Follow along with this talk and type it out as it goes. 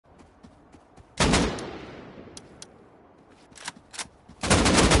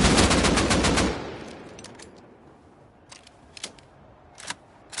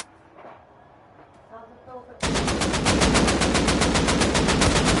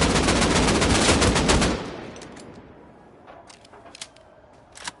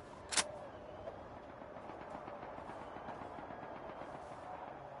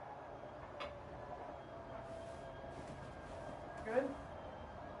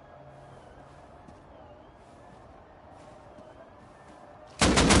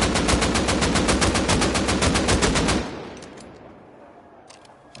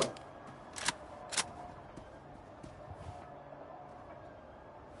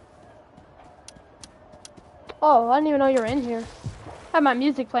Oh, I didn't even know you were in here. I have my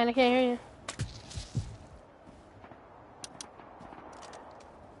music playing, I can't hear you.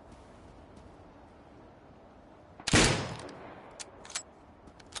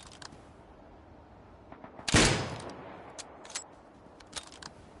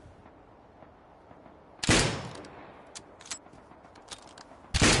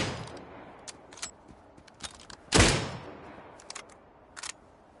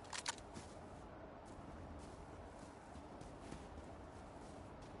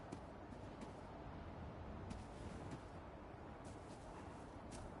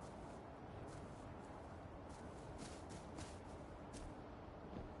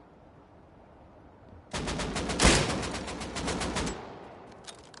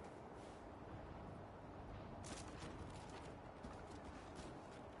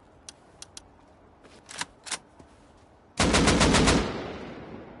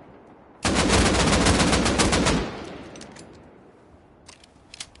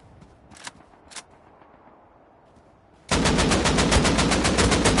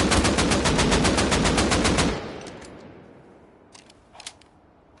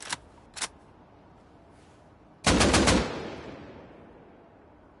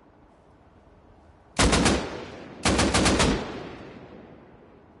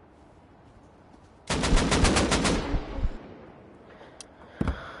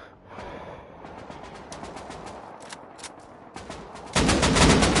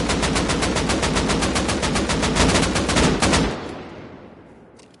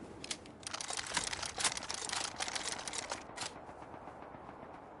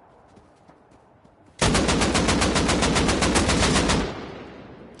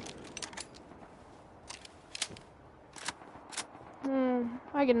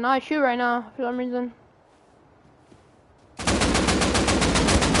 I get a nice shoot right now for some reason.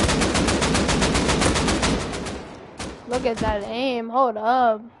 Look at that aim. Hold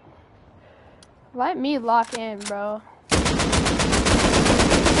up. Let me lock in, bro.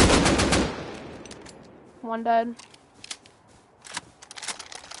 One dead.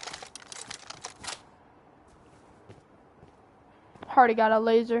 Already got a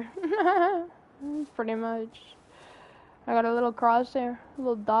laser. Pretty much. I got a little cross there. A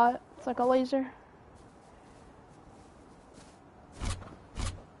little dot. It's like a laser.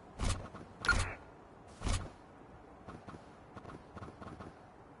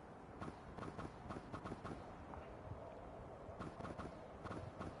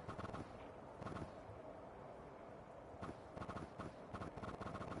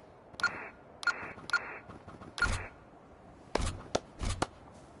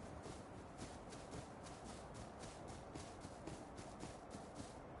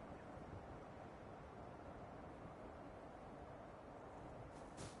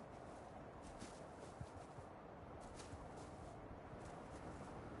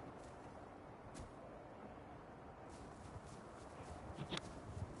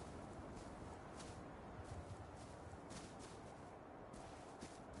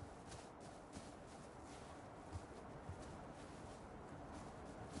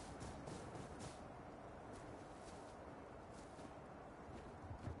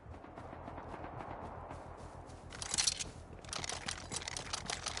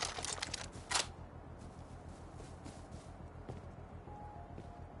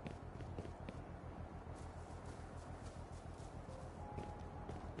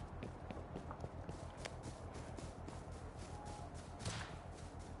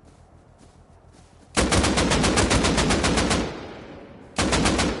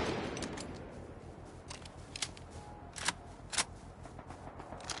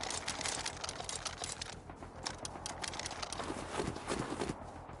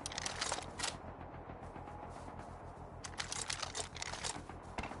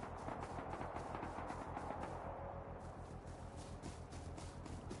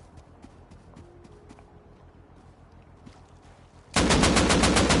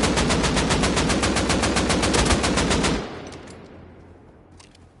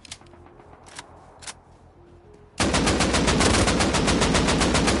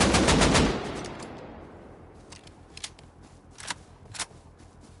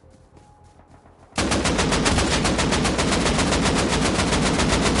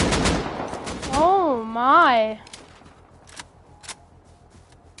 Oh my.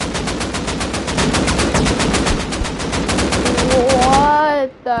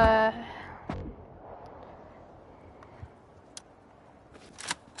 What the?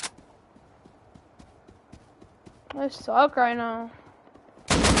 I suck right now.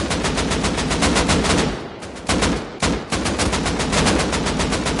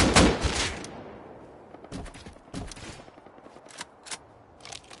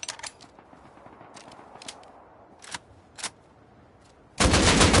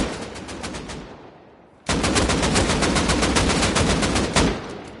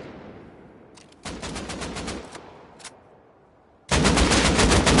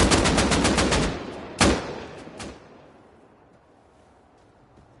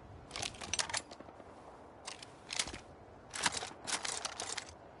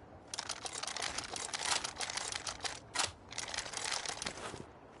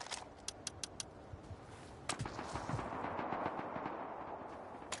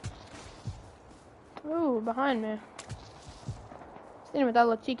 people behind me. Sitting with that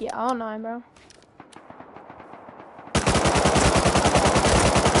little cheeky R9, bro.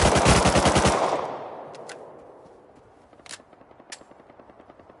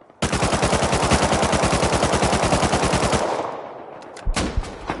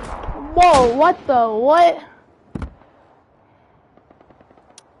 Whoa, what the what?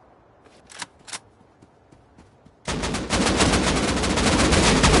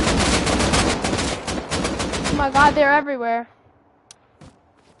 Oh my god, they're everywhere.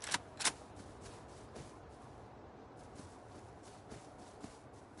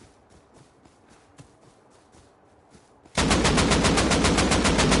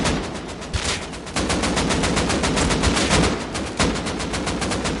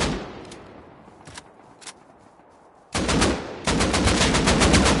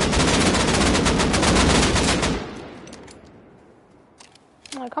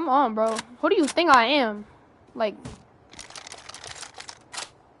 Like, come on, bro. Who do you think I am? Like,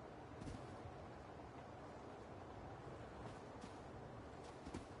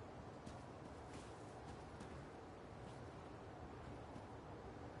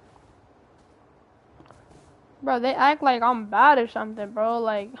 bro, they act like I'm bad or something, bro.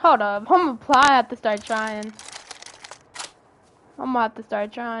 Like, hold up. I have to start trying. I'm gonna have to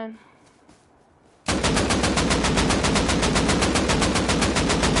start trying.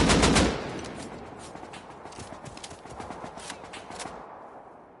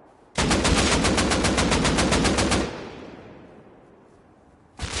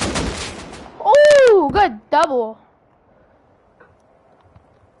 Ooh, good double.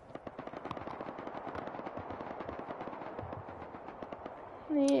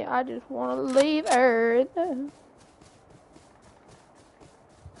 Yeah, I just want to leave Earth.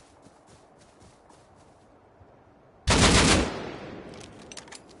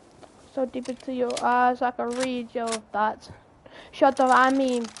 So deep into your eyes, I can read your thoughts. Shut up, I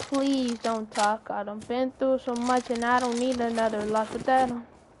mean, please don't talk. I done been through so much and I don't need another loss with that.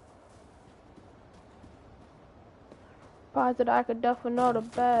 Positive I could definitely know the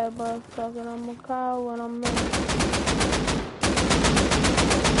bad, but fucking I'm a cow when I'm in.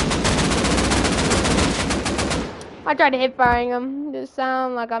 I tried to hit firing him. Just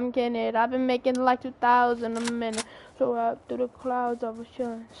sound like I'm getting it. I've been making like 2,000 a minute. So up through the clouds I was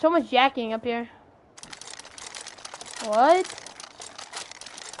chilling. So much jacking up here. What?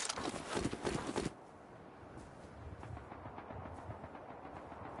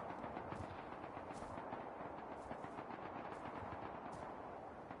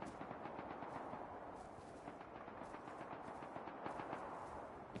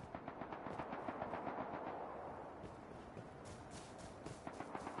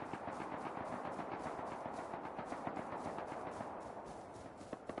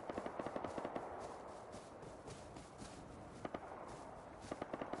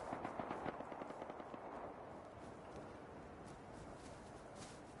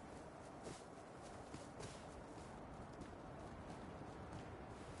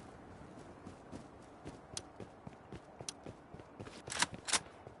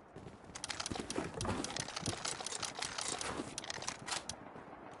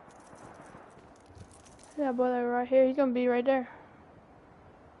 Yeah, brother, right here. He's gonna be right there.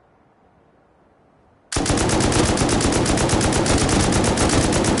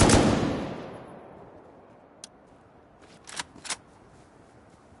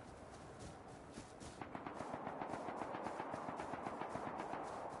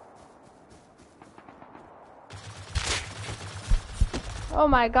 Oh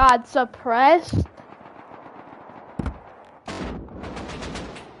my god, suppressed?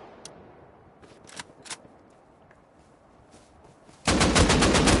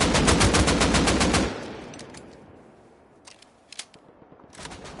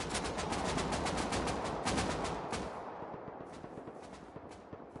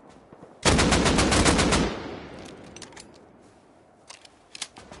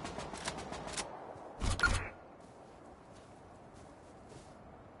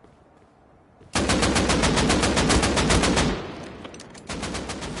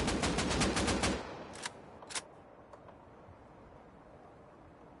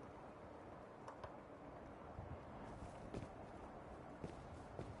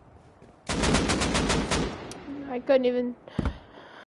 I couldn't even